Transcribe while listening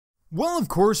Well, of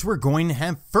course, we're going to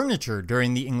have furniture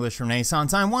during the English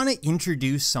Renaissance. I want to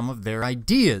introduce some of their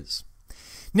ideas.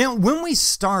 Now, when we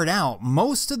start out,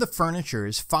 most of the furniture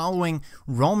is following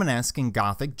Romanesque and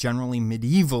Gothic, generally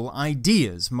medieval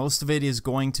ideas. Most of it is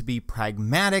going to be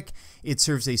pragmatic. It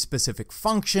serves a specific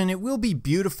function. It will be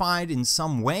beautified in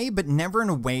some way, but never in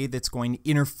a way that's going to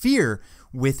interfere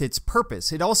with its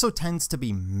purpose. It also tends to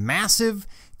be massive,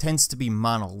 tends to be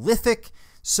monolithic.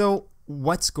 So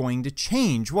what's going to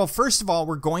change? Well, first of all,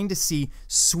 we're going to see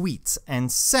suites and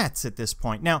sets at this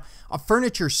point. Now, a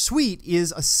furniture suite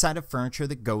is a set of furniture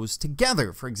that goes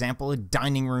together. For example, a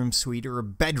dining room suite or a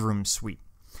bedroom suite.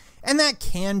 And that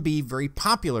can be very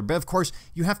popular, but of course,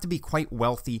 you have to be quite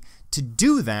wealthy to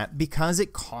do that because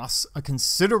it costs a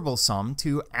considerable sum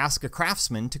to ask a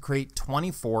craftsman to create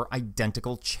 24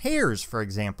 identical chairs, for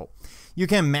example. You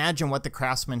can imagine what the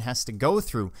craftsman has to go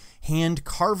through hand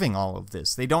carving all of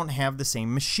this. They don't have the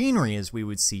same machinery as we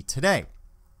would see today.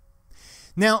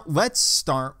 Now, let's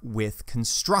start with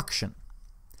construction.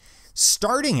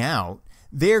 Starting out,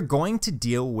 they're going to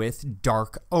deal with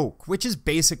dark oak, which is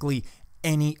basically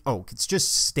any oak. It's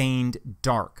just stained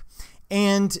dark.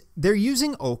 And they're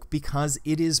using oak because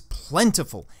it is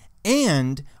plentiful,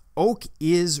 and oak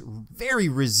is very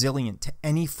resilient to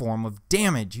any form of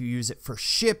damage. You use it for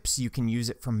ships, you can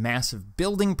use it for massive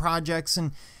building projects,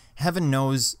 and heaven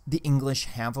knows the English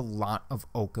have a lot of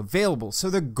oak available. So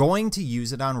they're going to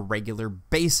use it on a regular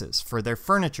basis for their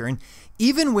furniture. And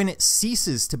even when it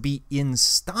ceases to be in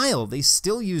style, they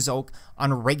still use oak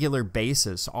on a regular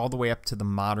basis all the way up to the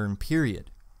modern period.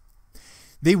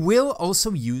 They will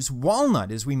also use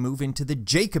walnut as we move into the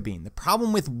Jacobean. The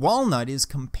problem with walnut is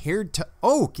compared to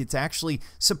oak, it's actually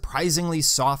surprisingly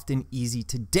soft and easy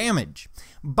to damage.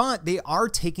 But they are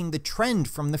taking the trend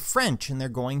from the French and they're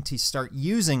going to start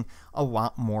using a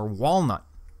lot more walnut.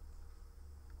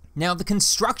 Now, the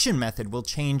construction method will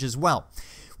change as well.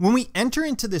 When we enter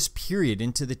into this period,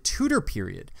 into the Tudor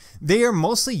period, they are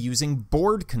mostly using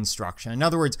board construction. In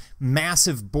other words,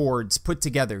 massive boards put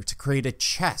together to create a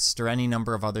chest or any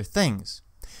number of other things.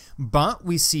 But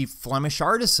we see Flemish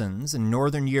artisans and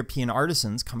Northern European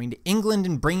artisans coming to England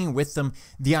and bringing with them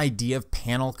the idea of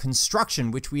panel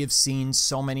construction, which we have seen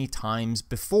so many times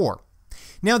before.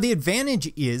 Now, the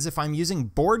advantage is if I'm using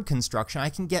board construction, I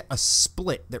can get a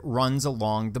split that runs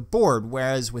along the board,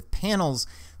 whereas with panels,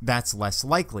 that's less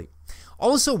likely.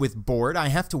 Also with board, I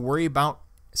have to worry about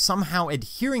somehow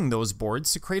adhering those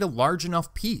boards to create a large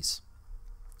enough piece.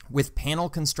 With panel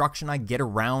construction, I get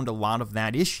around a lot of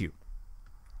that issue.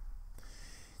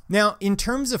 Now, in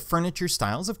terms of furniture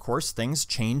styles, of course, things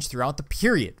change throughout the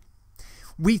period.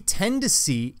 We tend to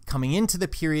see, coming into the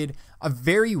period, a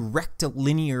very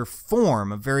rectilinear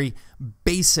form, a very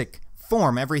basic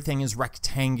form. Everything is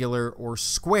rectangular or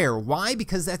square. Why?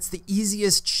 Because that's the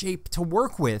easiest shape to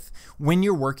work with when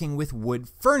you're working with wood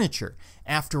furniture.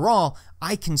 After all,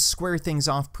 I can square things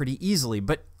off pretty easily,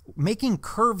 but making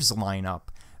curves line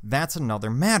up, that's another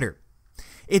matter.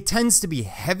 It tends to be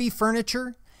heavy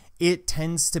furniture. It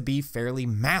tends to be fairly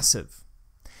massive.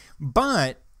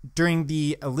 But during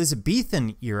the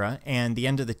Elizabethan era and the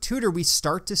end of the Tudor, we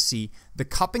start to see the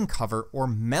cup and cover or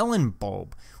melon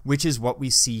bulb, which is what we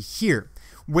see here,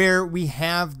 where we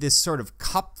have this sort of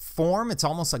cup form. It's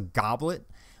almost a goblet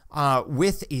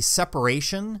with a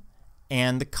separation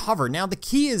and the cover. Now, the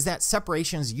key is that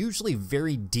separation is usually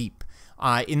very deep.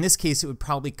 In this case, it would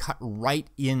probably cut right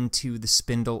into the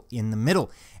spindle in the middle,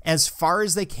 as far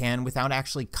as they can without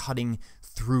actually cutting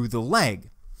through the leg.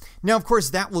 Now, of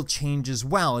course, that will change as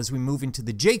well. As we move into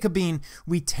the Jacobean,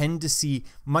 we tend to see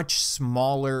much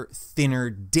smaller, thinner,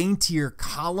 daintier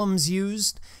columns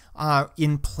used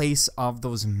in place of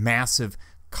those massive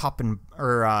cup and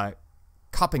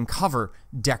cover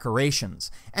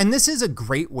decorations. And this is a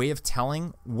great way of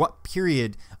telling what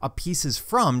period a piece is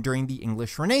from during the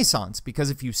English Renaissance, because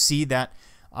if you see that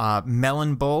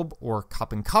melon bulb or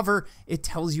cup and cover, it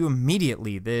tells you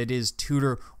immediately that it is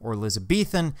Tudor or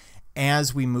Elizabethan.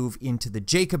 As we move into the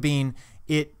Jacobean,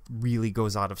 it really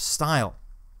goes out of style.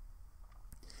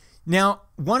 Now,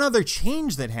 one other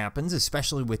change that happens,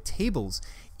 especially with tables,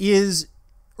 is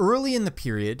early in the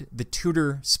period, the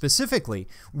Tudor specifically,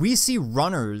 we see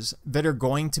runners that are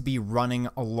going to be running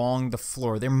along the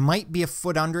floor. There might be a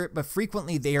foot under it, but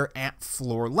frequently they are at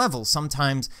floor level,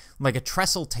 sometimes like a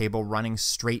trestle table running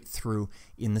straight through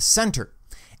in the center.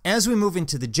 As we move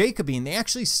into the Jacobean, they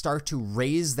actually start to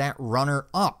raise that runner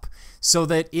up so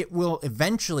that it will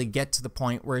eventually get to the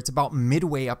point where it's about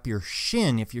midway up your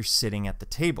shin if you're sitting at the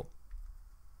table.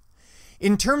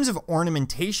 In terms of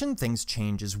ornamentation, things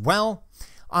change as well.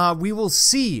 We will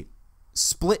see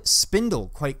split spindle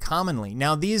quite commonly.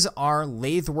 Now, these are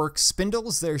lathe-work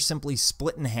spindles. They're simply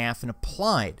split in half and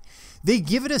applied. They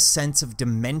give it a sense of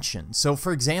dimension. So,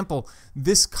 for example,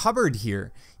 this cupboard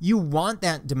here, you want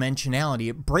that dimensionality.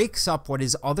 It breaks up what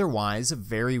is otherwise a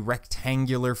very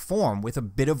rectangular form with a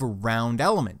bit of a round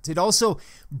element. It also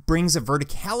brings a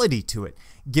verticality to it,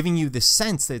 giving you the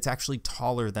sense that it's actually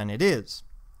taller than it is.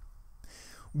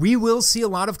 We will see a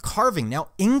lot of carving. Now,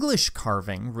 English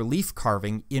carving, relief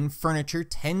carving in furniture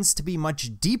tends to be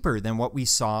much deeper than what we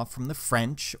saw from the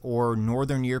French or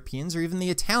Northern Europeans or even the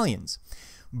Italians.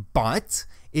 But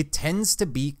it tends to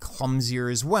be clumsier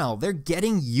as well. They're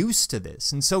getting used to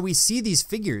this. And so we see these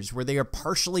figures where they are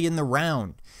partially in the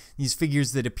round, these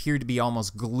figures that appear to be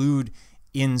almost glued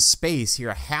in space. Here,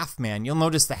 a half man. You'll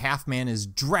notice the half man is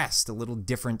dressed a little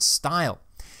different style.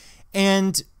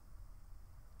 And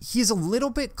he's a little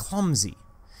bit clumsy.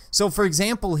 So, for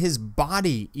example, his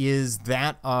body is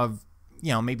that of,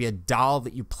 maybe a doll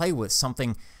that you play with,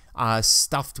 something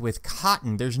stuffed with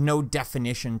cotton. There's no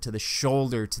definition to the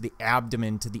shoulder, to the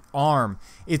abdomen, to the arm.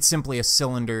 It's simply a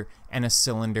cylinder and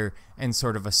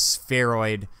sort of a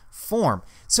spheroid form.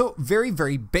 So very,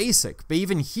 very basic. But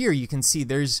even here you can see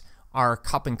there's our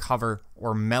cup and cover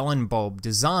or melon bulb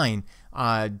design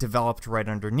developed right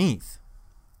underneath.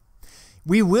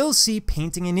 We will see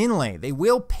painting and inlay. They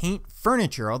will paint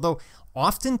furniture, although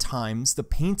oftentimes the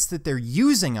paints that they're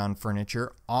using on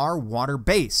furniture are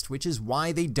water-based, which is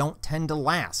why they don't tend to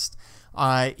last.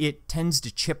 It tends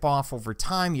to chip off over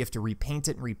time. You have to repaint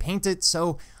it and repaint it.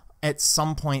 So at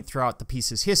some point throughout the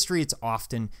piece's history, it's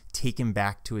often taken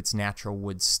back to its natural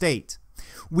wood state.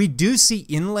 We do see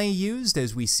inlay used,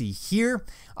 as we see here.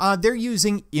 They're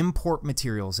using import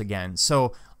materials again.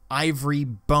 So ivory,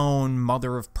 bone,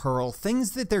 mother of pearl,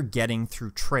 things that they're getting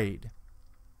through trade.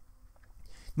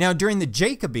 Now, during the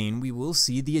Jacobean, we will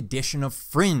see the addition of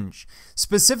fringe,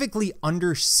 specifically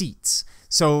under seats.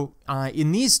 So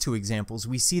in these two examples,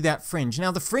 we see that fringe.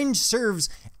 Now, the fringe serves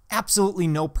absolutely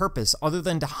no purpose other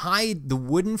than to hide the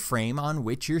wooden frame on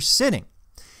which you're sitting.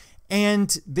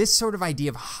 And this sort of idea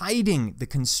of hiding the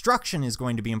construction is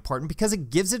going to be important because it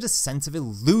gives it a sense of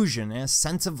illusion and a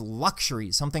sense of luxury,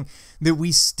 something that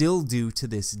we still do to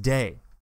this day.